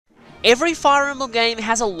Every Fire Emblem game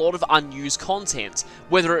has a lot of unused content,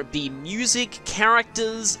 whether it be music,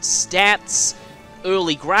 characters, stats,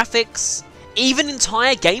 early graphics, even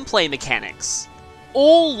entire gameplay mechanics.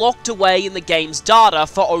 All locked away in the game's data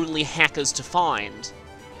for only hackers to find.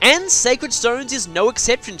 And Sacred Stones is no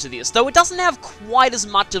exception to this, though it doesn't have quite as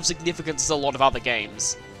much of significance as a lot of other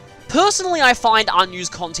games. Personally, I find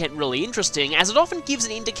unused content really interesting, as it often gives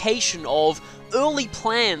an indication of early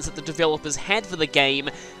plans that the developers had for the game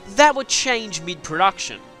that would change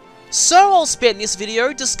mid-production. So I'll spend this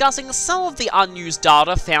video discussing some of the unused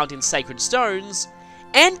data found in Sacred Stones,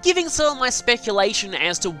 and giving some of my speculation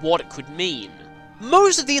as to what it could mean.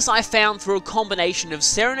 Most of this I found through a combination of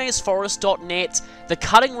serenesforest.net, the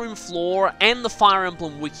Cutting Room Floor, and the Fire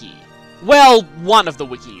Emblem Wiki. Well, one of the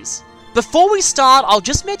wikis. Before we start, I'll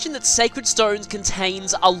just mention that Sacred Stones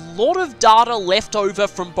contains a lot of data left over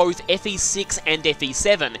from both FE6 and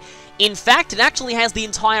FE7. In fact, it actually has the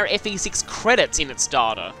entire FE6 credits in its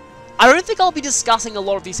data. I don't think I'll be discussing a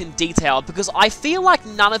lot of this in detail because I feel like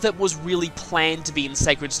none of it was really planned to be in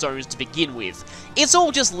Sacred Stones to begin with. It's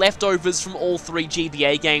all just leftovers from all three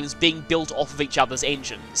GBA games being built off of each other's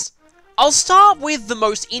engines. I'll start with the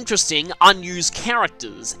most interesting unused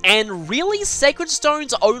characters, and really Sacred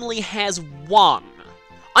Stones only has one.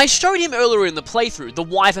 I showed him earlier in the playthrough, the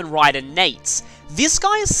Wyvern Rider Nate. This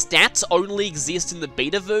guy's stats only exist in the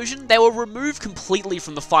beta version. They were removed completely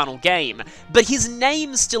from the final game, but his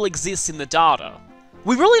name still exists in the data.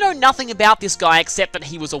 We really know nothing about this guy except that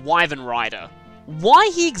he was a Wyvern Rider.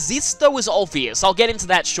 Why he exists though is obvious, I'll get into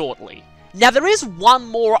that shortly. Now there is one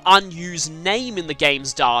more unused name in the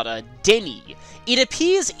game's data, Denny. It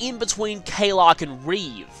appears in between Kalark and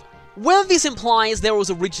Reeve. Whether this implies there was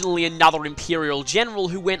originally another Imperial General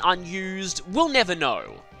who went unused, we'll never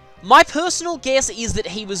know. My personal guess is that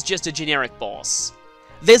he was just a generic boss.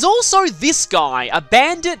 There's also this guy, a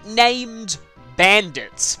bandit named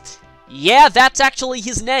Bandit. Yeah, that's actually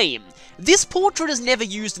his name. This portrait is never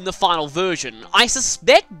used in the final version. I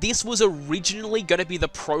suspect this was originally going to be the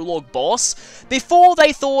prologue boss, before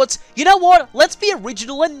they thought, you know what, let's be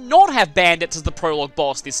original and not have bandits as the prologue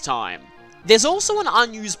boss this time. There's also an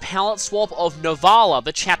unused palette swap of Novala,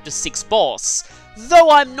 the Chapter 6 boss,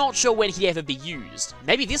 though I'm not sure when he'd ever be used.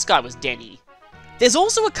 Maybe this guy was Denny. There's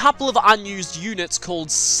also a couple of unused units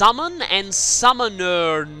called Summon and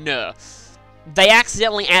Summoner. They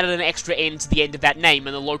accidentally added an extra N to the end of that name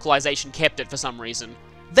and the localization kept it for some reason.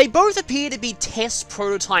 They both appear to be test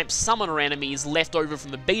prototype summoner enemies left over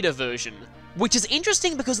from the beta version, which is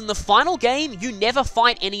interesting because in the final game you never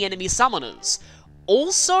fight any enemy summoners.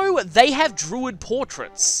 Also, they have druid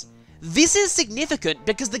portraits. This is significant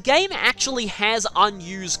because the game actually has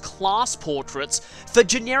unused class portraits for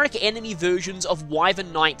generic enemy versions of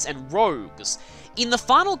Wyvern Knights and Rogues. In the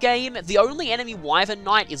final game, the only enemy Wyvern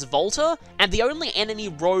Knight is Volta, and the only enemy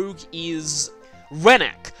Rogue is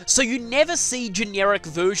Renak, so you never see generic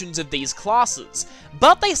versions of these classes,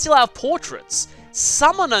 but they still have portraits.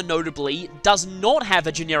 Summoner, notably, does not have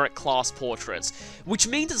a generic class portrait, which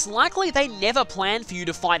means it's likely they never planned for you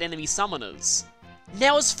to fight enemy summoners.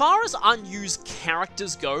 Now, as far as unused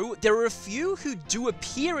characters go, there are a few who do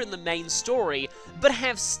appear in the main story, but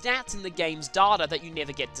have stats in the game's data that you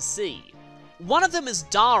never get to see. One of them is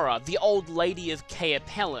Dara, the old lady of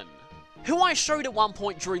Kaepelin, who I showed at one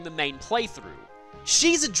point during the main playthrough.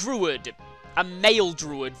 She's a druid, a male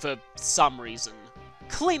druid for some reason.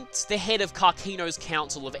 Klimt, the head of Karkino's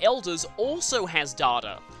Council of Elders, also has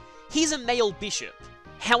data. He's a male bishop.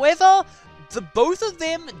 However, the both of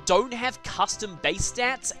them don't have custom base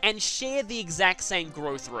stats and share the exact same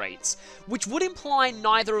growth rates, which would imply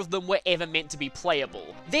neither of them were ever meant to be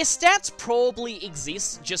playable. Their stats probably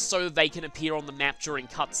exist just so they can appear on the map during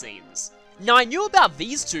cutscenes. Now, I knew about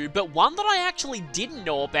these two, but one that I actually didn't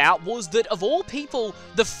know about was that, of all people,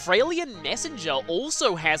 the Freilian Messenger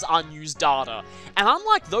also has unused data, and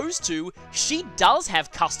unlike those two, she does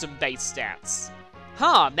have custom base stats.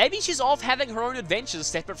 Maybe she's off having her own adventures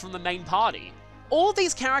separate from the main party. All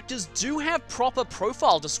these characters do have proper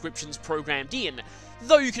profile descriptions programmed in,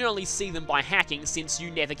 though you can only see them by hacking since you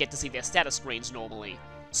never get to see their status screens normally.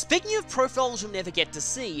 Speaking of profiles you'll never get to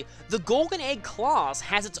see, the Gorgon Egg class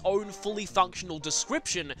has its own fully functional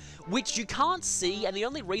description, which you can't see, and the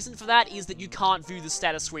only reason for that is that you can't view the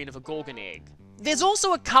status screen of a Gorgon Egg. There's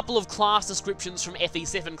also a couple of class descriptions from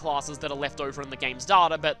FE7 classes that are left over in the game's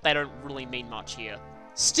data, but they don't really mean much here.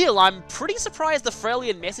 Still, I'm pretty surprised the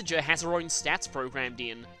Freilian Messenger has her own stats programmed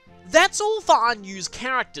in. That's all for unused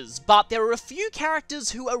characters, but there are a few characters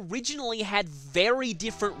who originally had very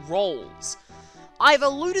different roles. I've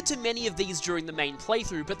alluded to many of these during the main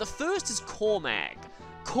playthrough, but the first is Cormag.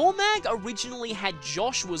 Cormag originally had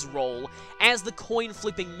Joshua's role as the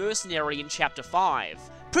coin-flipping mercenary in Chapter 5.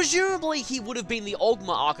 Presumably, he would have been the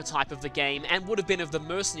Ogma archetype of the game and would have been of the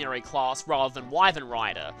mercenary class rather than Wyvern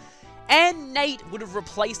Rider. And Nate would have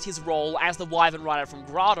replaced his role as the Wyvern Rider from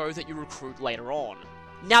Grotto that you recruit later on.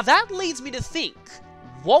 Now that leads me to think,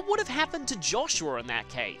 what would have happened to Joshua in that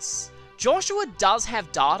case? Joshua does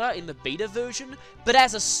have data in the beta version, but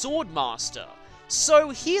as a swordmaster. So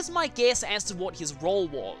here's my guess as to what his role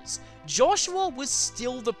was. Joshua was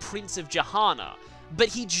still the Prince of Jahana, but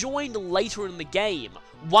he joined later in the game,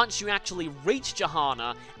 once you actually reach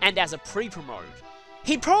Jahana and as a pre-promote.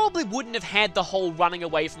 He probably wouldn't have had the whole running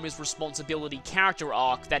away from his responsibility character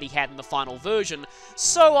arc that he had in the final version,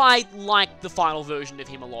 so I liked the final version of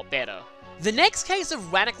him a lot better. The next case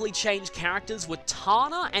of radically changed characters were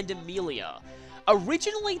Tana and Emilia.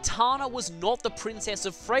 Originally, Tana was not the Princess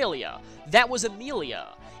of Frelia, that was Emilia.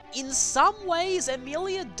 In some ways,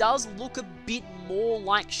 Emilia does look a bit more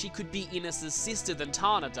like she could be Ines' sister than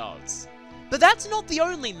Tana does. But that's not the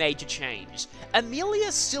only major change.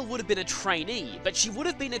 Emilia still would have been a trainee, but she would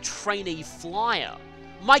have been a trainee flyer.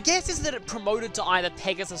 My guess is that it promoted to either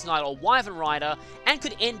Pegasus Knight or Wyvern Rider, and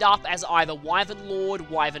could end up as either Wyvern Lord,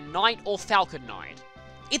 Wyvern Knight, or Falcon Knight.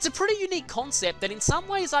 It's a pretty unique concept that in some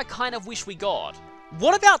ways I kind of wish we got.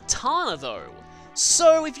 What about Tana though?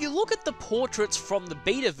 So if you look at the portraits from the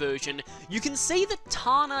beta version, you can see that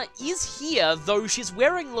Tana is here, though she's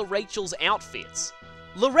wearing LaRachel's outfits.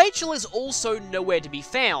 LaRachel is also nowhere to be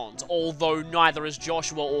found, although neither is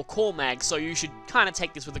Joshua or Cormag, so you should kind of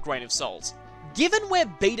take this with a grain of salt. Given where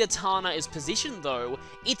beta Tana is positioned though,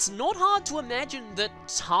 it's not hard to imagine that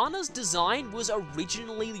Tana's design was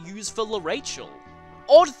originally used for LaRachel.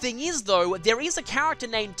 Odd thing is though, there is a character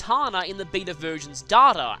named Tana in the beta version's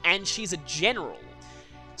data, and she's a general.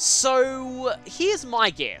 So, here's my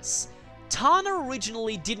guess. Tana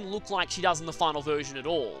originally didn't look like she does in the final version at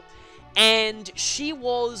all, and she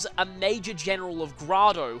was a major general of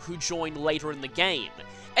Grotto who joined later in the game.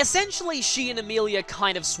 Essentially, she and Emilia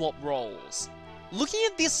kind of swap roles. Looking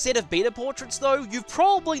at this set of beta portraits though, you've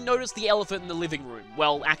probably noticed the elephant in the living room.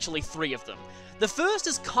 Well, actually 3 of them. The first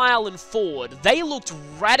is Kyle and Ford. They looked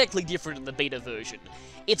radically different in the beta version.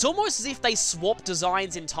 It's almost as if they swapped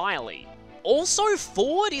designs entirely. Also,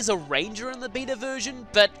 Ford is a ranger in the beta version,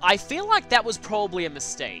 but I feel like that was probably a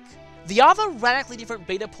mistake. The other radically different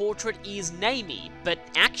beta portrait is Naomi, but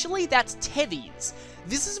actually that's Teddy's.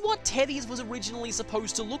 This is what Teddy's was originally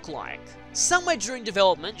supposed to look like. Somewhere during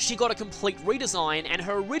development, she got a complete redesign, and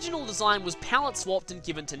her original design was palette swapped and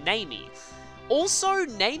given to Naomi. Also,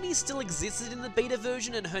 Naomi still existed in the beta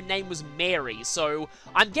version and her name was Mary, so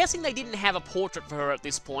I'm guessing they didn't have a portrait for her at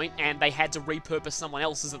this point and they had to repurpose someone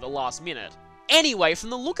else's at the last minute. Anyway, from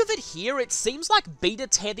the look of it here, it seems like Beta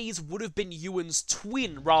Teddy's would have been Ewan's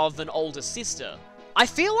twin rather than older sister. I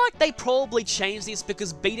feel like they probably changed this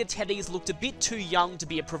because Beta Teddy's looked a bit too young to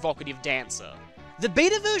be a provocative dancer. The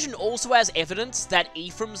beta version also has evidence that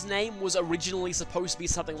Ephraim's name was originally supposed to be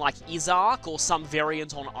something like Isaac or some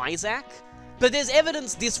variant on Isaac, but there's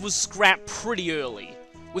evidence this was scrapped pretty early.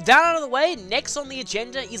 With that out of the way, next on the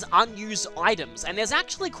agenda is unused items, and there's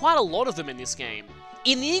actually quite a lot of them in this game.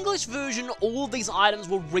 In the English version, all of these items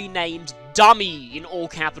were renamed Dummy in all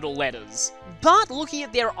capital letters. But looking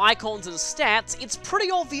at their icons and stats, it's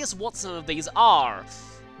pretty obvious what some of these are.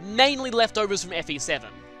 Mainly leftovers from FE7.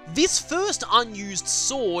 This first unused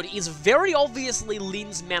sword is very obviously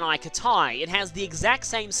Lin's Manai Katai. It has the exact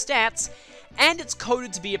same stats, and it's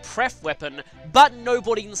coded to be a pref weapon, but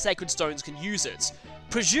nobody in Sacred Stones can use it.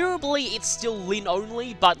 Presumably it's still Lin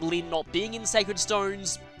only, but Lin not being in Sacred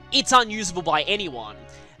Stones, it's unusable by anyone.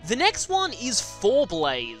 The next one is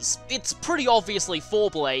Forblaze. It's pretty obviously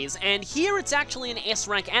Forblaze, and here it's actually an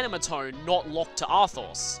S-rank animatone, not locked to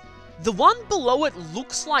Arthos. The one below it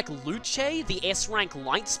looks like Luce, the S-rank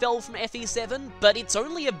light spell from FE7, but it's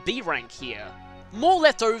only a B rank here. More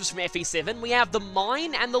leftovers from FE7, we have the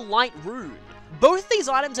Mine and the Light Rune. Both these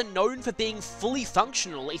items are known for being fully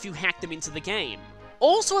functional if you hack them into the game.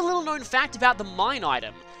 Also a little known fact about the Mine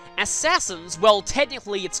item. Assassins, well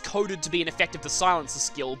technically it's coded to be an effect of the Silencer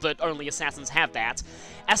skill, but only assassins have that.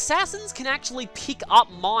 Assassins can actually pick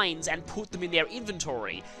up mines and put them in their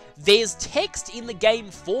inventory. There's text in the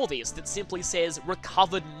game for this that simply says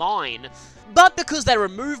recovered mine, but because they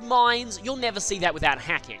remove mines, you'll never see that without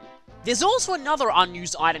hacking. There's also another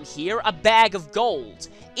unused item here, a bag of gold.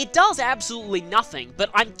 It does absolutely nothing, but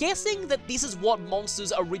I'm guessing that this is what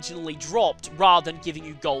monsters originally dropped, rather than giving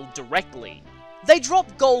you gold directly. They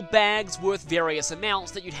drop gold bags worth various amounts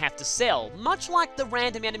that you'd have to sell, much like the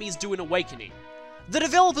random enemies do in Awakening. The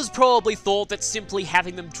developers probably thought that simply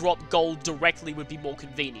having them drop gold directly would be more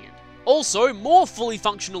convenient. Also, more fully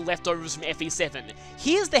functional leftovers from FE7.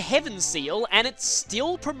 Here's the Heaven Seal, and it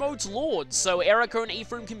still promotes Lords, so Erika and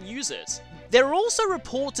Ephraim can use it. There are also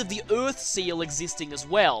reports of the Earth Seal existing as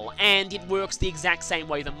well, and it works the exact same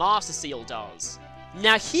way the Master Seal does.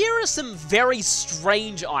 Now here are some very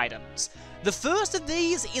strange items. The first of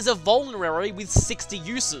these is a vulnerary with 60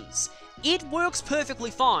 uses. It works perfectly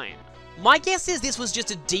fine. My guess is this was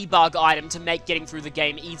just a debug item to make getting through the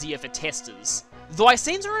game easier for testers. Though I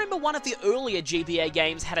seem to remember one of the earlier GBA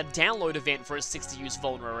games had a download event for a 60-use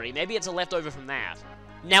vulnerary, maybe it's a leftover from that.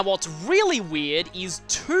 Now what's really weird is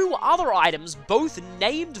two other items, both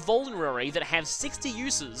named vulnerary, that have 60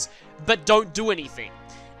 uses, but don't do anything.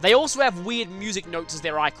 They also have weird music notes as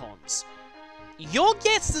their icons. Your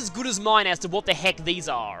guess is as good as mine as to what the heck these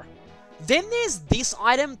are. Then there's this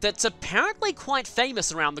item that's apparently quite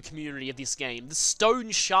famous around the community of this game, the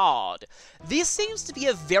Stone Shard. This seems to be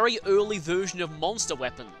a very early version of monster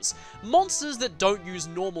weapons. Monsters that don't use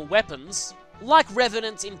normal weapons, like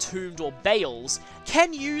Revenants, Entombed, or Bales,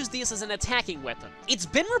 can use this as an attacking weapon. It's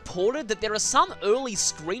been reported that there are some early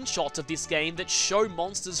screenshots of this game that show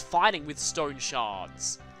monsters fighting with stone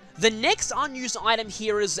shards. The next unused item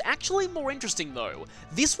here is actually more interesting though.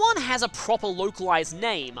 This one has a proper localized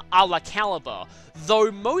name, a la Caliber,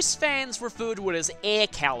 though most fans refer to it as Air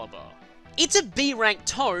Caliber. It's a B-rank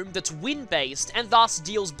tome that's wind-based and thus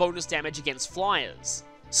deals bonus damage against flyers.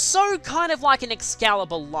 So kind of like an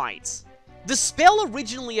Excalibur Light. The spell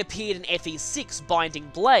originally appeared in FE6 Binding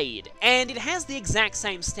Blade, and it has the exact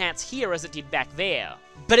same stats here as it did back there.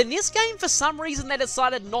 But in this game, for some reason they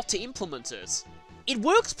decided not to implement it. It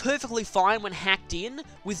works perfectly fine when hacked in,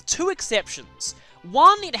 with two exceptions.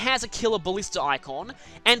 One, it has a killer ballista icon,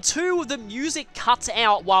 and two, the music cuts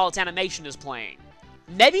out while its animation is playing.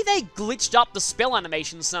 Maybe they glitched up the spell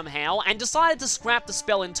animation somehow, and decided to scrap the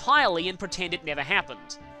spell entirely and pretend it never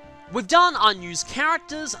happened. We've done unused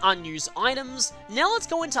characters, unused items, now let's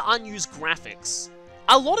go into unused graphics.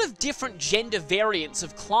 A lot of different gender variants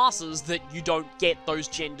of classes that you don't get those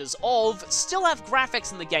genders of still have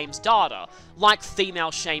graphics in the game's data, like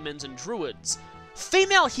female shamans and druids.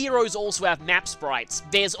 Female heroes also have map sprites.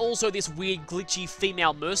 There's also this weird glitchy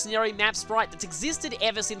female mercenary map sprite that's existed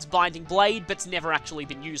ever since Binding Blade but's never actually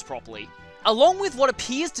been used properly. Along with what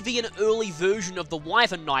appears to be an early version of the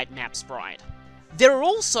Wyvern Knight map sprite. There are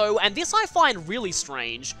also, and this I find really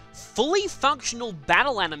strange, fully functional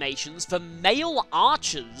battle animations for male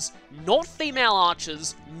archers, not female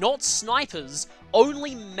archers, not snipers,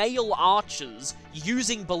 only male archers,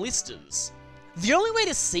 using ballistas. The only way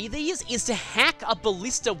to see these is to hack a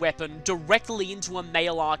ballista weapon directly into a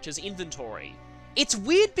male archer's inventory. It's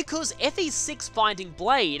weird because FE6 Binding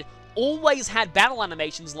Blade always had battle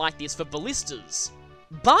animations like this for ballistas.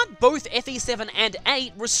 But both FE7 and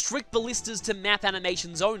 8 restrict ballistas to map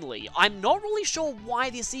animations only. I'm not really sure why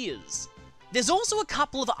this is. There's also a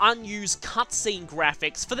couple of unused cutscene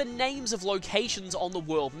graphics for the names of locations on the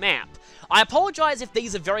world map. I apologize if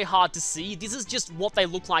these are very hard to see, this is just what they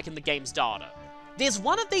look like in the game's data. There's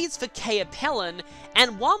one of these for Caepellon,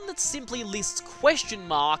 and one that simply lists question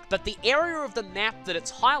mark, but the area of the map that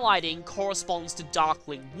it's highlighting corresponds to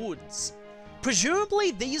Darkling Woods.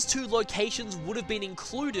 Presumably, these two locations would have been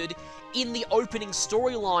included in the opening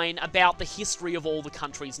storyline about the history of all the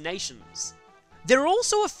country's nations. There are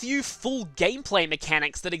also a few full gameplay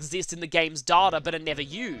mechanics that exist in the game's data but are never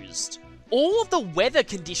used. All of the weather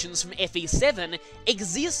conditions from FE7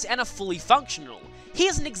 exist and are fully functional.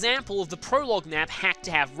 Here's an example of the prologue map hacked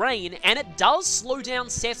to have rain, and it does slow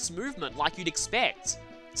down Seth's movement like you'd expect.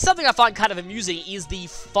 Something I find kind of amusing is the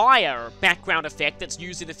fire background effect that's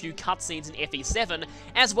used in a few cutscenes in FE7,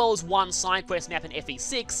 as well as one side quest map in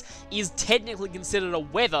FE6, is technically considered a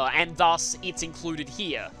weather, and thus it's included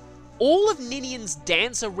here. All of Ninian's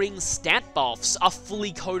Dancer Ring stat buffs are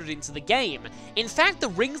fully coded into the game. In fact, the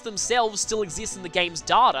rings themselves still exist in the game's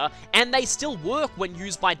data, and they still work when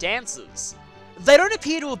used by dancers. They don't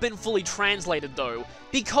appear to have been fully translated though,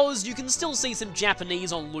 because you can still see some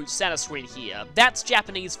Japanese on Loot's status screen here. That's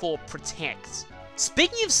Japanese for protect.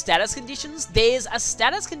 Speaking of status conditions, there's a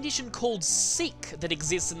status condition called Sick that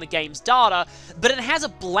exists in the game's data, but it has a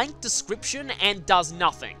blank description and does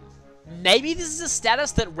nothing. Maybe this is a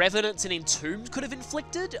status that Revenants and Entombed could have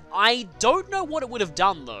inflicted? I don't know what it would have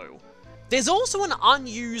done though. There's also an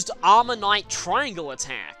unused Armor Knight triangle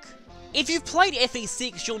attack. If you've played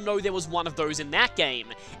FE6, you'll know there was one of those in that game,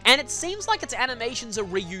 and it seems like its animations are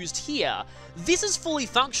reused here. This is fully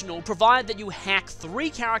functional, provided that you hack 3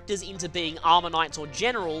 characters into being Armor Knights or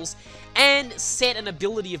Generals, and set an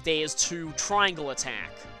ability of theirs to triangle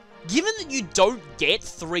attack. Given that you don't get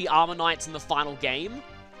 3 Armor Knights in the final game,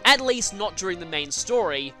 at least not during the main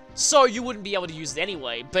story, so you wouldn't be able to use it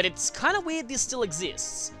anyway, but it's kinda weird this still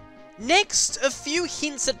exists. Next, a few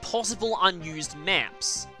hints at possible unused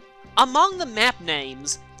maps. Among the map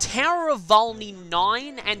names, Tower of Valny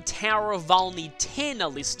 9 and Tower of Valny 10 are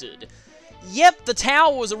listed. Yep, the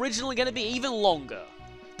tower was originally going to be even longer.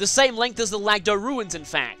 The same length as the Lagdo Ruins, in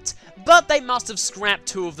fact, but they must have scrapped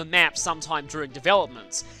 2 of the maps sometime during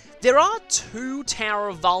development. There are 2 Tower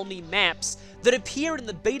of Valmy maps that appear in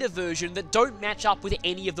the beta version that don't match up with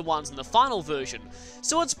any of the ones in the final version,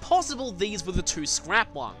 so it's possible these were the 2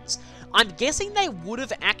 scrap ones. I'm guessing they would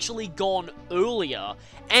have actually gone earlier,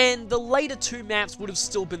 and the later 2 maps would have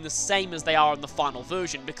still been the same as they are in the final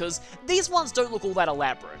version, because these ones don't look all that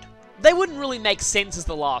elaborate. They wouldn't really make sense as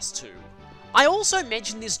the last 2. I also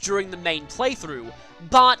mentioned this during the main playthrough,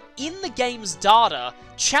 but in the game's data,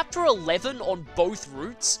 Chapter 11 on both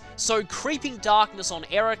routes, so Creeping Darkness on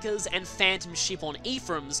Erica's and Phantom Ship on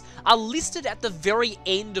Ephraim's, are listed at the very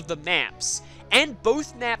end of the maps, and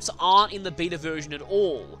both maps aren't in the beta version at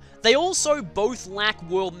all. They also both lack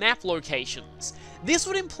world map locations. This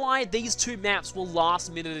would imply these 2 maps were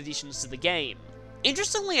last-minute additions to the game.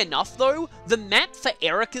 Interestingly enough though, the map for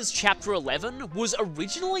Erica's Chapter 11 was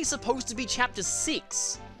originally supposed to be Chapter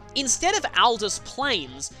 6. Instead of Aldous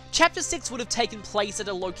Plains, Chapter 6 would have taken place at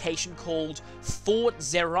a location called Fort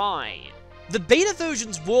Zerai. The beta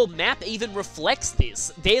version's world map even reflects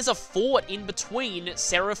this. There's a fort in between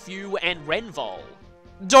Seraphu and Renval.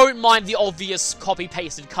 Don't mind the obvious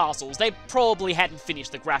copy-pasted castles, they probably hadn't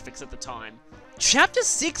finished the graphics at the time. Chapter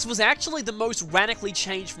 6 was actually the most radically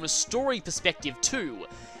changed from a story perspective too.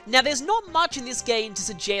 Now there's not much in this game to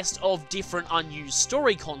suggest of different unused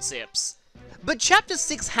story concepts, but Chapter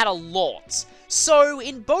 6 had a lot. So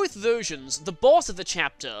in both versions, the boss of the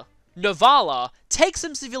chapter, Novala, takes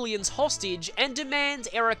some civilians hostage and demands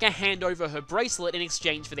Erica hand over her bracelet in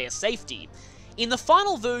exchange for their safety. In the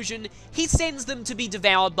final version, he sends them to be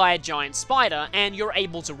devoured by a giant spider, and you're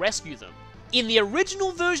able to rescue them. In the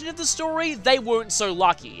original version of the story, they weren't so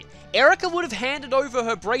lucky. Erica would have handed over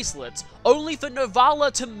her bracelets, only for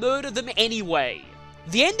Novala to murder them anyway.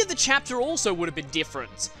 The end of the chapter also would have been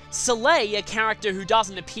different. Soleil, a character who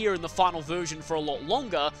doesn't appear in the final version for a lot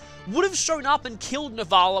longer, would have shown up and killed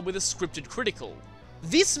Novala with a scripted critical.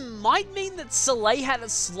 This might mean that Soleil had a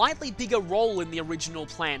slightly bigger role in the original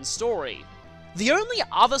planned story. The only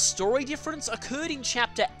other story difference occurred in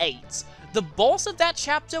Chapter 8. The boss of that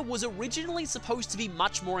chapter was originally supposed to be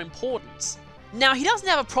much more important. Now, he doesn't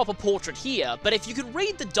have a proper portrait here, but if you can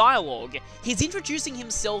read the dialogue, he's introducing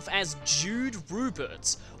himself as Jude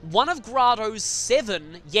Rupert, one of Grado's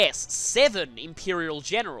 7 Imperial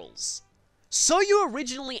Generals. So you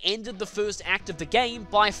originally ended the first act of the game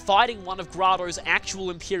by fighting one of Grado's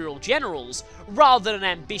actual Imperial Generals, rather than an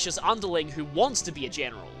ambitious underling who wants to be a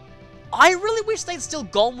general. I really wish they'd still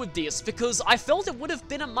gone with this, because I felt it would have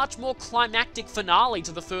been a much more climactic finale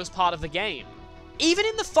to the first part of the game. Even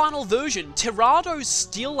in the final version, Terrado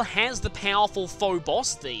still has the powerful faux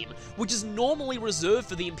boss theme, which is normally reserved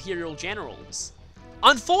for the Imperial Generals.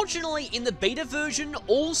 Unfortunately, in the beta version,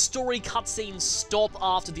 all story cutscenes stop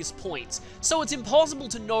after this point, so it's impossible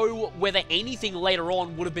to know whether anything later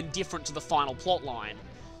on would have been different to the final plotline.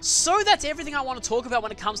 So that's everything I want to talk about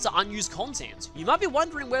when it comes to unused content. You might be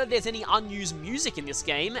wondering whether there's any unused music in this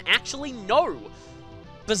game. Actually, no.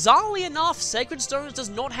 Bizarrely enough, Sacred Stones does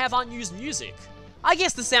not have unused music. I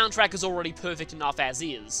guess the soundtrack is already perfect enough as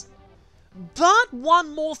is. But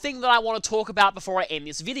one more thing that I want to talk about before I end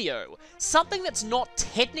this video. Something that's not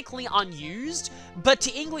technically unused, but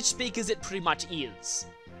to English speakers it pretty much is.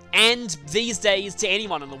 And these days, to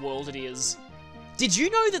anyone in the world it is. Did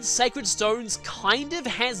you know that Sacred Stones kind of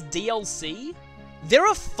has DLC? There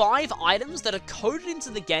are 5 items that are coded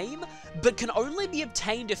into the game, but can only be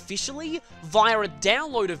obtained officially via a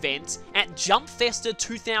download event at Jump Festa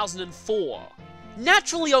 2004.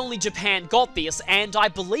 Naturally, only Japan got this, and I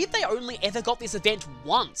believe they only ever got this event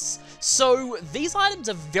once, so these items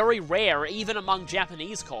are very rare even among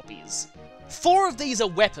Japanese copies. 4 of these are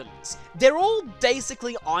weapons. They're all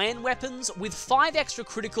basically iron weapons with 5 extra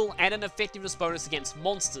critical and an effectiveness bonus against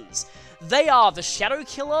monsters. They are the Shadow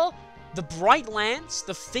Killer, the Bright Lance,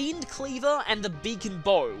 the Fiend Cleaver, and the Beacon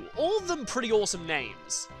Bow, all of them pretty awesome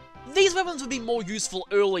names. These weapons would be more useful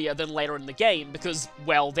earlier than later in the game because,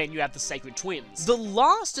 well, then you have the Sacred Twins. The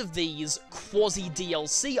last of these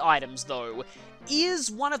quasi-DLC items, though,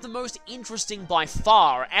 is one of the most interesting by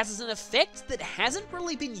far, as it's an effect that hasn't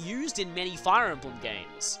really been used in many Fire Emblem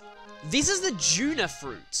games. This is the Juna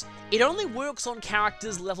Fruit. It only works on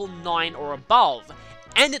characters level 9 or above,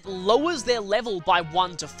 and it lowers their level by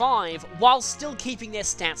 1 to 5 while still keeping their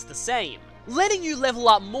stats the same, letting you level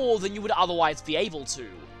up more than you would otherwise be able to.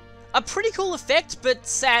 A pretty cool effect, but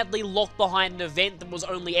sadly locked behind an event that was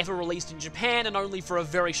only ever released in Japan and only for a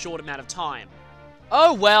very short amount of time.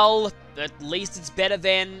 Oh well, at least it's better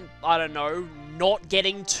than, I don't know, not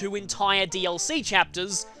getting 2 entire DLC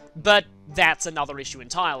chapters, but that's another issue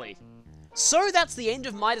entirely. So that's the end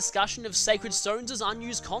of my discussion of Sacred Stones'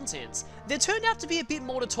 unused content. There turned out to be a bit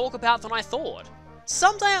more to talk about than I thought.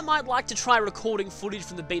 Someday I might like to try recording footage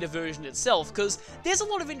from the beta version itself, because there's a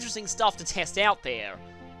lot of interesting stuff to test out there.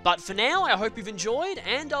 But for now, I hope you've enjoyed,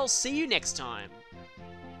 and I'll see you next time.